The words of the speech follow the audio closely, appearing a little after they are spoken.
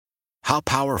How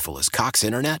powerful is Cox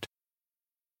Internet?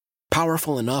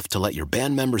 Powerful enough to let your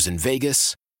band members in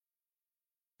Vegas,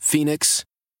 Phoenix,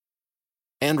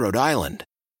 and Rhode Island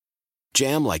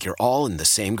jam like you're all in the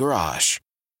same garage.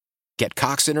 Get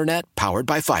Cox Internet powered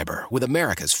by fiber with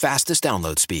America's fastest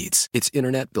download speeds. It's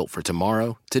internet built for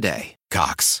tomorrow, today.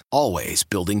 Cox, always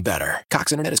building better.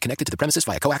 Cox Internet is connected to the premises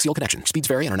via coaxial connection. Speeds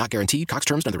vary and are not guaranteed. Cox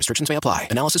terms and other restrictions may apply.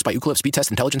 Analysis by Ookla Speed Test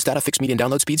Intelligence Data. Fixed median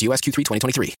download speeds. US Q3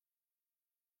 2023.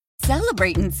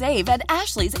 Celebrate and save at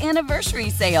Ashley's Anniversary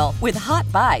Sale. With Hot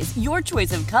Buys, your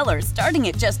choice of colors starting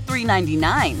at just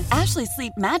 $3.99. Ashley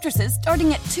Sleep mattresses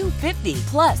starting at $2.50.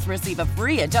 Plus, receive a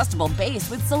free adjustable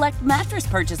base with select mattress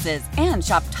purchases. And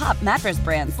shop top mattress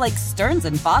brands like Stearns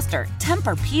 & Foster,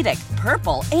 Tempur-Pedic,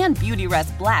 Purple, and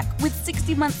Beautyrest Black with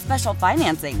 60-month special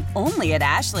financing. Only at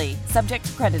Ashley. Subject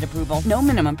to credit approval. No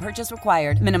minimum purchase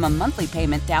required. Minimum monthly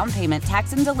payment, down payment,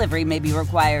 tax, and delivery may be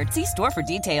required. See store for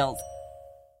details.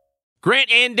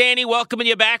 Grant and Danny welcoming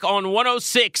you back on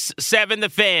 106.7 The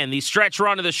Fan. The stretch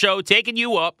run of the show taking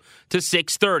you up to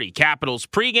 6:30. Capitals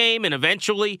pregame and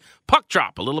eventually puck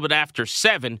drop a little bit after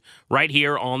 7 right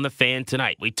here on The Fan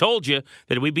tonight. We told you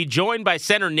that we'd be joined by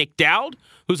center Nick Dowd,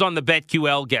 who's on the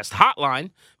BetQL guest hotline.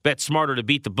 Bet smarter to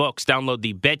beat the books. Download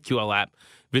the BetQL app.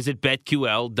 Visit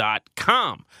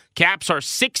BetQL.com. Caps are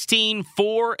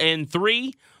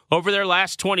 16-4-3 over their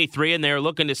last 23, and they're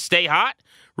looking to stay hot.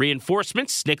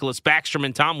 Reinforcements, Nicholas Backstrom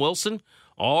and Tom Wilson,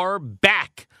 are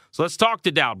back. So let's talk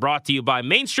to Dowd, brought to you by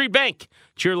Main Street Bank.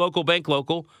 Cheer local, bank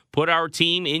local. Put our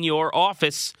team in your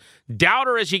office.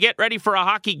 Dowder, as you get ready for a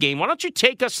hockey game, why don't you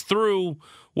take us through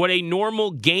what a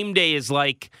normal game day is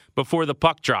like before the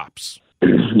puck drops?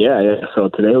 Yeah. So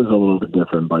today was a little bit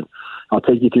different, but I'll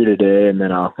take you through today, and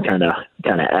then I'll kind of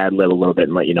ad-lib a little bit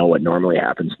and let you know what normally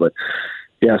happens. But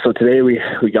yeah, so today we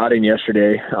got in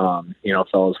yesterday.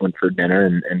 Fellas went for dinner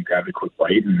and grabbed a quick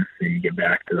bite, and then you get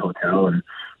back to the hotel. And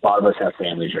a lot of us have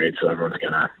families, right? So everyone's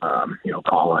gonna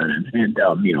call in and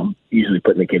usually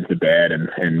putting the kids to bed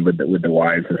and with the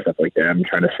wives and stuff like that. I'm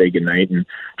trying to say goodnight and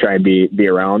try and be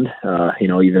around,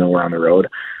 even though we're on the road.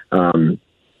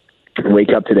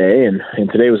 Wake up today, and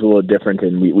today was a little different,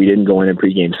 and we didn't go in and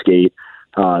pregame skate.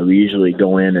 We usually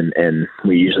go in and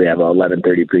we usually have a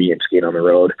 11:30 pregame skate on the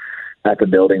road at the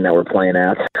building that we're playing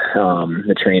at.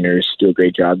 The trainers do a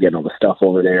great job getting all the stuff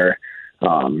over there.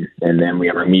 And then we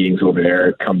have our meetings over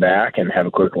there, come back and have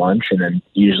a quick lunch. And then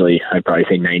usually I'd probably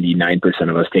say 99%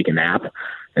 of us take a nap.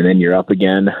 And then you're up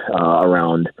again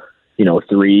around,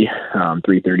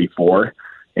 3:34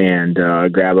 and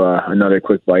grab another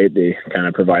quick bite. They kind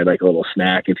of provide like a little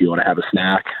snack if you want to have a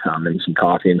snack, and some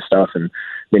coffee and stuff. And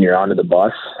then you're onto the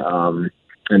bus. And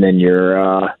then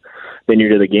you're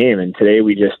to the game. And today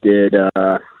we just did,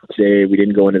 today we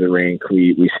didn't go into the rink.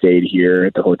 We stayed here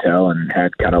at the hotel and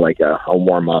had kind of like a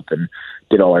warm up and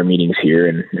did all our meetings here.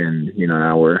 And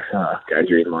now we're,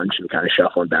 guys are eating lunch and kind of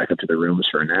shuffling back up to the rooms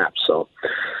for a nap. So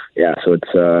yeah, so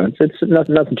it's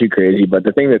nothing too crazy. But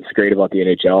the thing that's great about the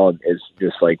NHL is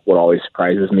just like what always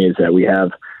surprises me is that we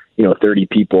have, 30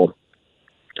 people,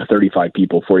 35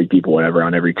 people, 40 people, whatever,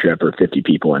 on every trip, or 50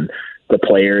 people. And the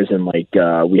players and we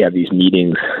have these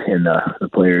meetings, and the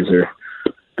players are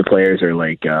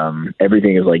like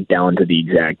everything is like down to the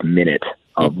exact minute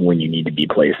of when you need to be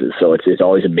places. So it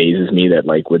always amazes me that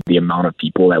like with the amount of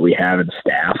people that we have and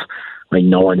staff, like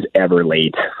no one's ever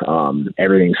late.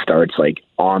 Everything starts like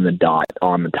on the dot,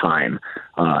 on the time,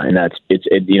 and that's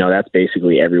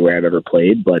basically everywhere I've ever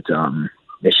played. But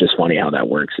it's just funny how that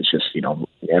works. It's just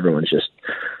everyone's just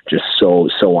so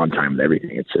on time with everything.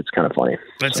 It's kind of funny.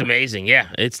 That's amazing. Yeah,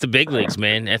 it's the big leagues,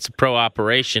 man. That's a pro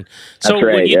operation. So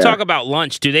when you talk about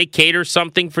lunch, do they cater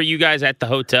something for you guys at the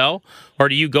hotel, or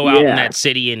do you go out in that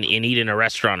city and eat in a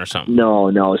restaurant or something? No.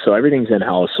 So everything's in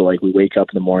house. So like we wake up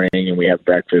in the morning and we have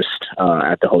breakfast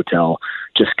at the hotel,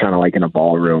 just kind of like in a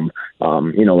ballroom,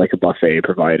 like a buffet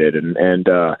provided, and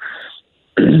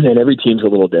every team's a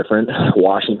little different.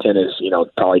 Washington is,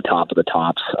 probably top of the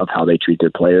tops of how they treat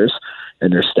their players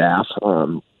and their staff.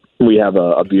 We have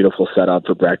a beautiful setup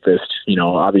for breakfast.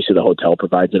 Obviously the hotel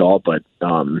provides it all, but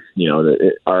our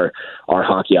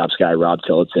hockey ops guy, Rob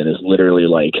Tillotson, is literally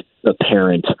like the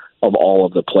parent of all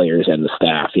of the players and the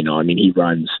staff. He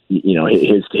runs,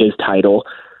 his title.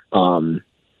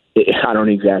 I don't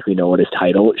exactly know what his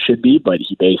title should be, but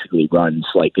he basically runs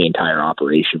like the entire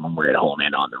operation when we're at home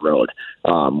and on the road.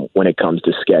 When it comes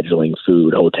to scheduling,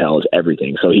 food, hotels,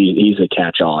 everything. So he's a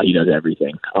catch-all. He does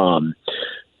everything.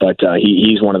 But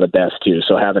he's one of the best too.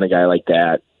 So having a guy like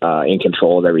that in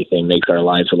control of everything makes our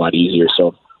lives a lot easier.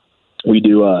 So we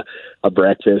do a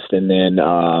breakfast, and then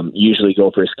usually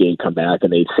go for a skate, come back,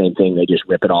 and same thing. They just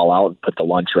rip it all out and put the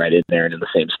lunch right in there and in the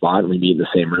same spot. And we meet in the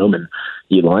same room and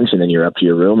eat lunch, and then you're up to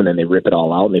your room, and then they rip it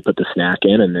all out and they put the snack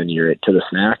in, and then you're to the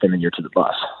snack, and then you're to the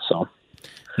bus. So.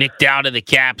 Nick Dowd of the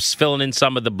Caps filling in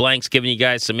some of the blanks, giving you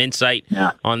guys some insight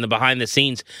on the behind the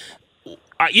scenes.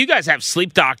 You guys have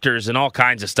sleep doctors and all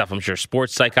kinds of stuff, I'm sure,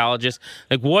 sports psychologists.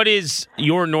 Like, what is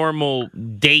your normal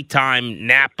daytime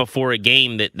nap before a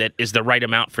game that is the right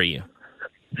amount for you?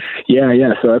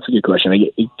 Yeah. So that's a good question.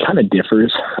 It kind of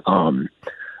differs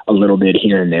a little bit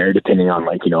here and there, depending on,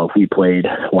 like, if we played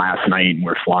last night and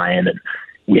we're flying and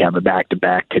we have a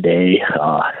back-to-back today,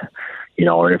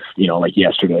 or if, like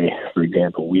yesterday, for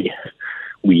example, we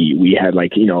had,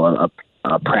 like, a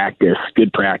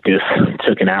good practice,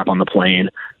 took a nap on the plane,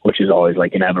 which is always,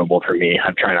 like, inevitable for me.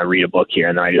 I'm trying to read a book here,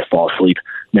 and then I just fall asleep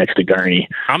next to Garney.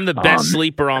 I'm the best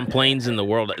sleeper on planes in the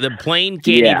world. The plane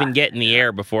can't even get in the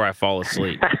air before I fall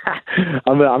asleep.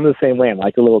 I'm the same way. I'm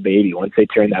like a little baby. Once we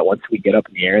get up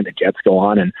in the air and the jets go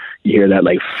on and you hear that,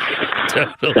 like,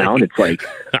 sound, it's like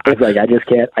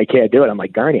I can't do it. I'm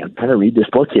like, Garney, I'm trying to read this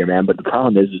book here, man. But the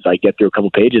problem is I get through a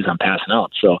couple pages, I'm passing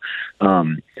out. So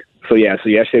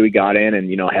yesterday we got in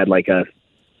and, had like a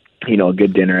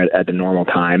good dinner at the normal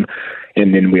time.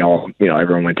 And then we all,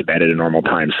 everyone went to bed at a normal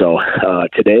time. So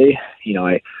today,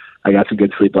 I got some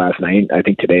good sleep last night. I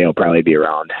think today I'll probably be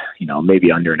around,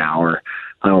 maybe under an hour.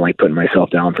 I don't like putting myself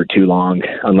down for too long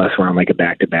unless we're on like a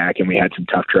back-to-back and we had some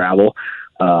tough travel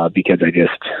because I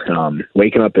just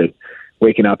waking up at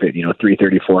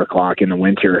 3:30, 4 o'clock in the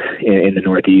winter in the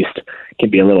Northeast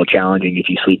can be a little challenging if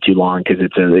you sleep too long because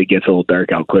it gets a little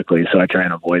dark out quickly. So I try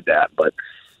and avoid that. But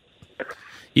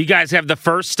you guys have the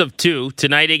first of two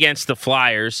tonight against the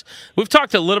Flyers. We've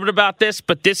talked a little bit about this,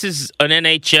 but this is an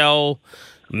NHL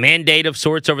mandate of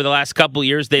sorts over the last couple of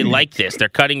years. They like this. They're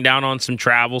cutting down on some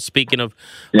travel, speaking of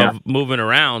moving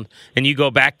around, and you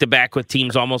go back-to-back with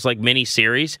teams almost like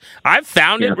mini-series. I've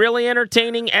found it really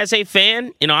entertaining as a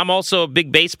fan. I'm also a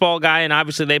big baseball guy, and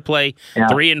obviously they play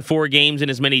 3 and 4 games in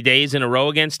as many days in a row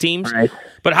against teams. Right.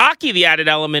 But hockey, the added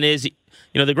element is,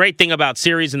 the great thing about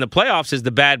series in the playoffs is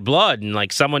the bad blood, and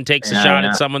like someone takes a shot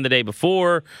at someone the day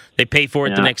before, they pay for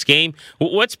it the next game.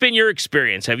 What's been your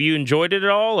experience? Have you enjoyed it at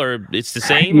all, or it's the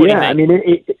same? What do you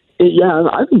think?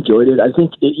 I've enjoyed it. I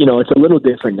think it's a little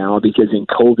different now because in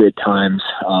COVID times,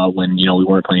 when we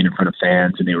weren't playing in front of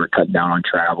fans and they were cutting down on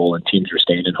travel and teams were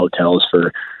staying in hotels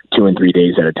for 2 and 3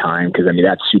 days at a time, because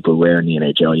that's super rare in the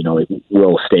NHL.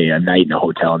 We'll stay a night in a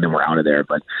hotel and then we're out of there.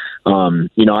 But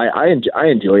I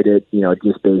enjoyed it.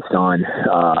 Just based on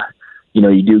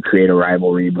you do create a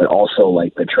rivalry, but also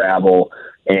like the travel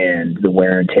and the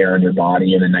wear and tear on your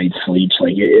body and the night's sleeps.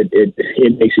 Like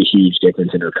it makes a huge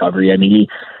difference in recovery. I mean,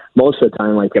 most of the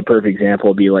time, like a perfect example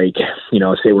would be like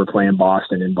say we're playing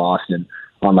Boston in Boston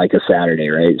on like a Saturday,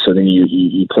 right? So then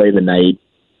you play the night.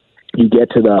 You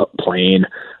get to the plane,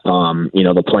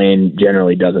 the plane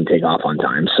generally doesn't take off on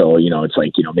time. So, it's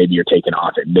like, maybe you're taking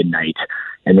off at midnight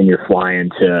and then you're flying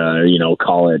to,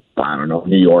 call it, I don't know,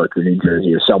 New York or New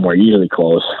Jersey or somewhere usually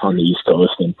close on the East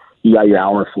Coast. And you got your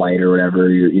hour flight or whatever,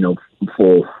 you're,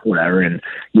 full, whatever, and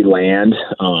you land,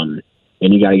 and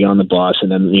you got to get on the bus.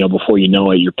 And then, before you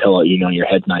know it, your pillow, your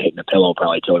head's not hitting the pillow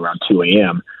probably till around 2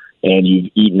 a.m. And you've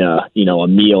eaten a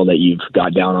meal that you've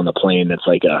got down on the plane that's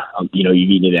like you've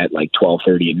eaten it at like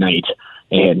 12:30 at night,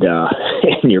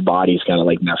 and your body's kind of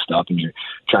like messed up, and you're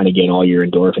trying to get all your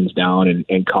endorphins down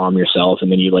and calm yourself,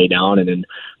 and then you lay down, and then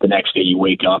the next day you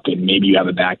wake up, and maybe you have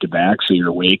a back-to-back, so you're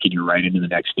awake and you're right into the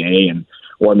next day,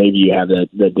 or maybe you have the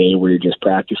day where you're just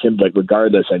practicing. But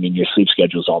regardless, I mean, your sleep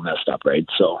schedule's all messed up, right?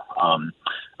 So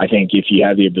I think if you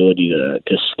have the ability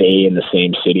to stay in the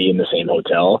same city, in the same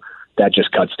hotel, that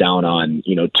just cuts down on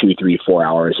 2, 3, 4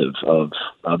 hours of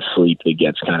sleep that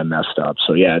gets kind of messed up.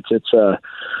 So yeah,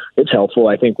 it's helpful.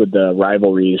 I think with the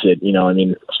rivalries that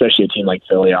especially a team like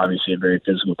Philly, obviously a very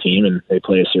physical team, and they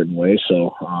play a certain way.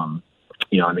 So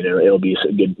it'll be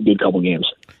a good couple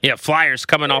games. Yeah, Flyers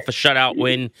coming off a shutout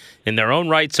win in their own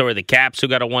right. So are the Caps, who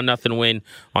got a 1-0 win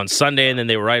on Sunday, and then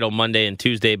they were right on Monday and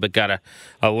Tuesday, but got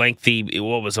a lengthy,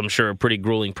 what was I'm sure a pretty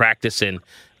grueling practice in.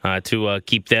 To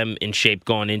keep them in shape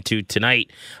going into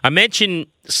tonight. I mentioned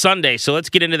Sunday, so let's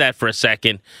get into that for a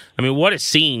second. I mean, what a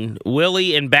scene.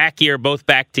 Willie and Backy are both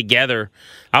back together.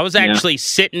 I was actually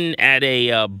sitting at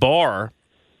a bar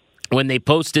when they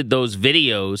posted those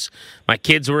videos. My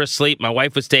kids were asleep. My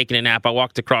wife was taking a nap. I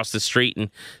walked across the street and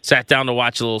sat down to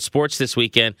watch a little sports this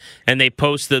weekend, and they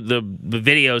posted the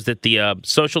videos that the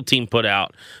social team put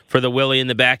out for the Willie and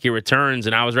the Backy returns,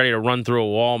 and I was ready to run through a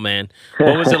wall, man.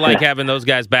 What was it like having those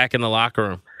guys back in the locker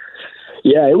room?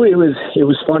 Yeah, it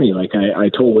was funny. Like I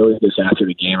told Willie this after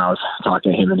the game. I was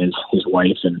talking to him and his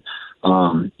wife, and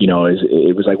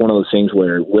it was like one of those things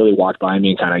where Willie walked by me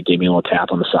and kind of gave me a little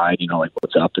tap on the side, like,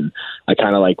 what's up? And I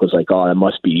kind of was like, oh, that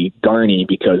must be Garney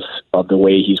because of the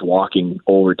way he's walking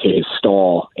over to his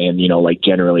stall and,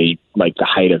 generally like the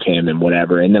height of him and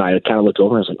whatever. And then I kind of looked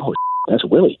over and I was like, oh, that's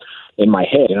Willie in my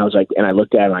head. And I was like, and I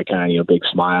looked at him, I kind of, big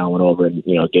smile, went over and,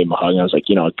 gave him a hug. And I was like,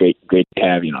 great to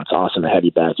have, it's awesome to have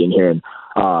you back in here. And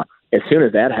as soon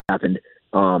as that happened,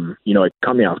 it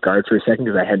caught me off guard for a second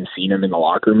because I hadn't seen him in the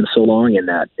locker room in so long in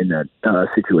that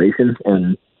situation.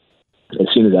 And as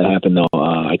soon as that happened, though,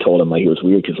 I told him like it was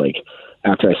weird because like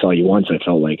after I saw you once, I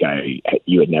felt like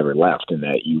you had never left and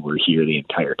that you were here the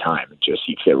entire time. And just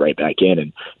you fit right back in.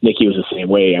 And Nicky was the same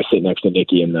way. I sit next to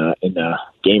Nicky in the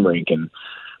game rink, and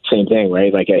same thing,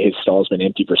 right? Like his stall's been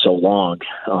empty for so long,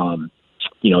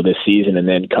 this season, and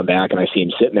then come back and I see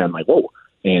him sitting there. I'm like, whoa.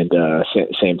 And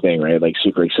same thing, right? Like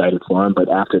super excited for him. But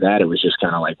after that, it was just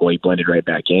kind of like, well, he blended right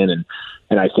back in.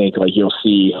 And I think like you'll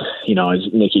see,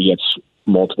 as Nicky gets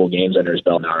multiple games under his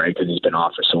belt now, right? Because he's been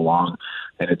off for so long,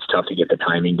 and it's tough to get the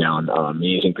timing down.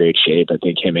 He's in great shape. I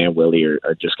think him and Willie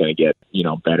are just going to get,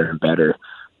 better and better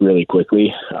really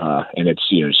quickly. And it's,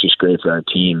 it's just great for our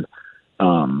team.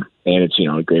 And it's,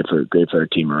 great for our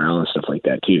team morale and stuff like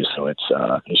that too. So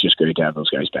it's just great to have those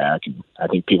guys back. And I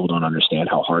think people don't understand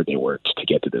how hard they worked to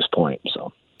get to this point.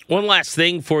 So one last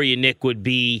thing for you, Nick, would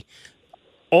be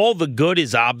all the good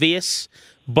is obvious,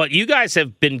 but you guys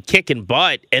have been kicking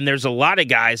butt, and there's a lot of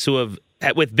guys who have,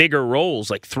 with bigger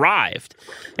roles, like thrived.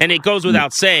 And it goes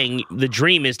without saying, the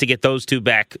dream is to get those two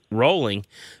back rolling.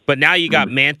 But now you got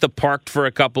Mantha parked for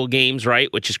a couple games,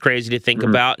 right, which is crazy to think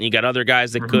about, and you got other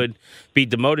guys that could be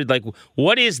demoted. Like,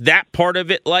 what is that part of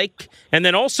it like? And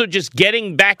then also just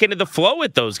getting back into the flow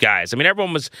with those guys. I mean,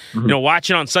 everyone was,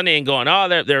 watching on Sunday and going,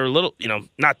 oh, they're a little,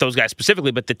 not those guys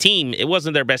specifically, but the team, it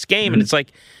wasn't their best game. And it's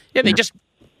like, yeah, they just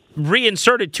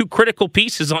reinserted two critical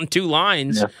pieces on two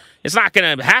lines. Yeah. It's not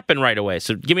going to happen right away.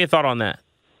 So give me a thought on that.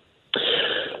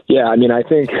 Yeah, I mean, I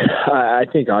think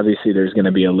obviously there's going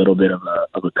to be a little bit of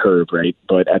a curve, right?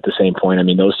 But at the same point, I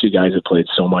mean, those two guys have played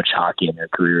so much hockey in their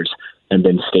careers and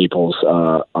been staples,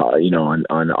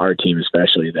 on our team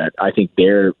especially, that I think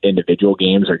their individual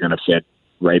games are going to fit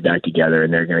right back together,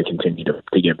 and they're going to continue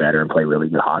to get better and play really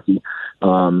good hockey.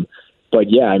 But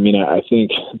yeah, I mean, I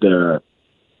think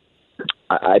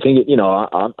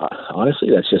honestly,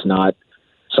 that's just not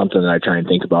something that I try and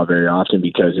think about very often,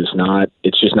 because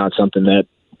it's just not something that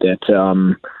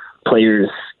players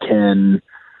can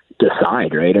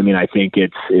decide, right? I mean, I think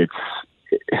it's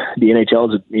the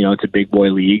NHL is it's a big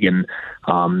boy league, and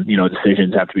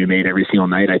decisions have to be made every single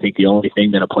night. I think the only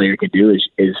thing that a player can do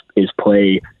is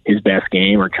play his best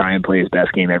game, or try and play his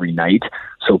best game every night,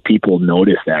 so people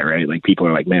notice that, right? Like, people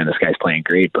are like, man, this guy's playing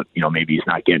great, but maybe he's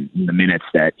not getting the minutes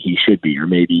that he should be, or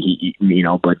maybe he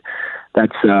but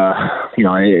that's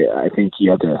I think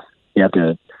you have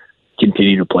to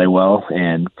continue to play well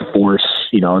and force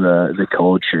the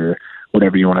coach, or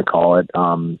whatever you want to call it,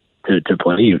 to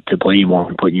play you more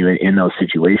and put you in those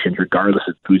situations, regardless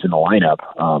of who's in the lineup.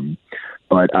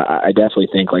 But I definitely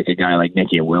think, like, a guy like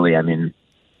Nicky and Willie, I mean,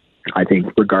 I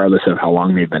think regardless of how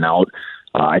long they've been out,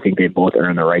 I think they both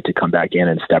earn the right to come back in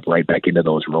and step right back into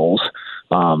those roles.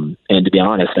 And to be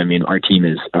honest, I mean, our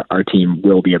team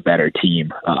will be a better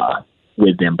team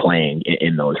with them playing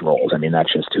in those roles. I mean,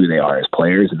 that's just who they are as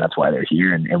players, and that's why they're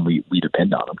here, and we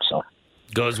depend on them. So.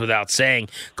 Goes without saying.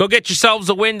 Go get yourselves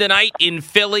a win tonight in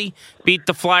Philly. Beat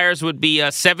the Flyers would be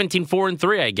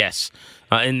 17-4-3, I guess,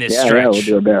 in this stretch. Yeah, we'll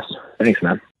do our best. Thanks,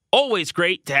 man. Always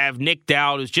great to have Nick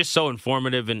Dowd, who's just so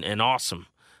informative and awesome.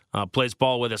 Plays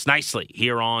ball with us nicely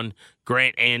here on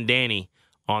Grant and Danny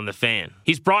on The Fan.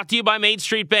 He's brought to you by Main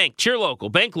Street Bank. Cheer local,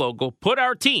 bank local, put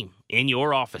our team in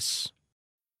your office.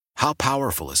 How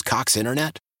powerful is Cox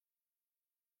Internet?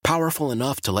 Powerful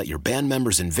enough to let your band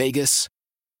members in Vegas,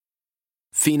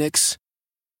 Phoenix,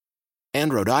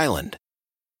 and Rhode Island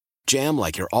jam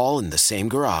like you're all in the same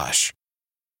garage.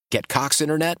 Get Cox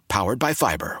Internet powered by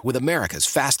fiber with America's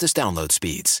fastest download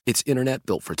speeds. It's internet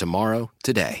built for tomorrow,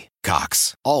 today.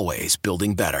 Cox, always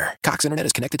building better. Cox Internet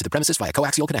is connected to the premises via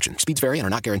coaxial connection. Speeds vary and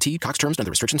are not guaranteed. Cox terms and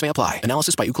other restrictions may apply.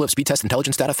 Analysis by Ookla Speed Test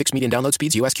Intelligence Data. Fixed median download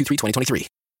speeds. US Q3 2023.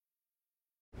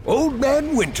 Old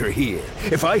Man Winter here.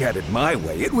 If I had it my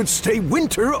way, it would stay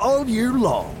winter all year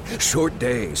long. Short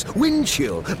days, wind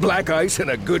chill, black ice, and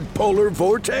a good polar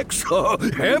vortex. Oh,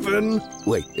 heaven.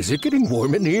 Wait, is it getting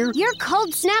warm in here? Your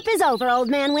cold snap is over, Old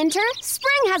Man Winter.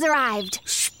 Spring has arrived.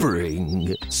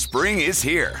 Spring. Spring is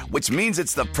here, which means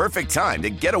it's the perfect time to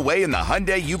get away in the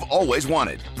Hyundai you've always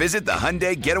wanted. Visit the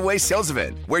Hyundai Getaway Sales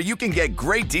Event, where you can get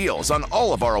great deals on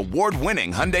all of our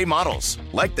award-winning Hyundai models,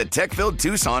 like the tech-filled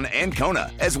Tucson and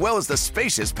Kona, as well as the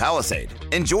spacious Palisade.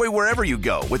 Enjoy wherever you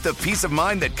go with the peace of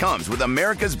mind that comes with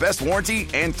America's best warranty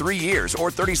and 3 years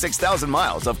or 36,000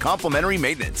 miles of complimentary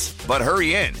maintenance. But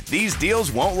hurry in, these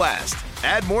deals won't last.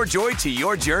 Add more joy to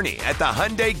your journey at the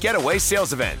Hyundai Getaway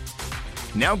Sales Event.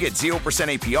 Now get 0%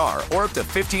 APR or up to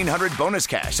 $1,500 bonus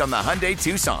cash on the Hyundai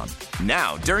Tucson.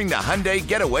 Now, during the Hyundai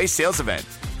Getaway Sales Event.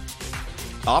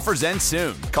 Offers end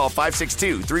soon. Call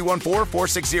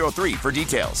 562-314-4603 for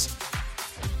details.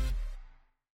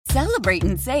 Celebrate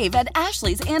and save at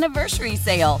Ashley's Anniversary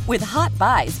Sale. With Hot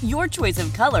Buys, your choice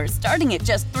of colors starting at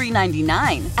just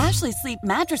 $3.99. Ashley Sleep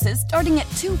mattresses starting at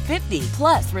 $2.50.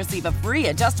 Plus, receive a free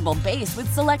adjustable base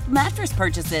with select mattress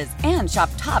purchases. And shop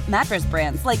top mattress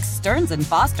brands like Stearns &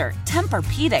 Foster,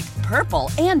 Tempur-Pedic,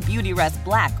 Purple, and Beautyrest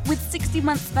Black with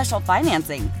 60-month special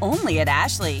financing. Only at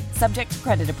Ashley. Subject to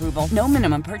credit approval. No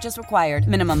minimum purchase required.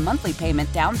 Minimum monthly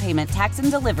payment, down payment, tax, and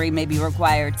delivery may be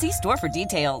required. See store for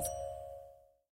details.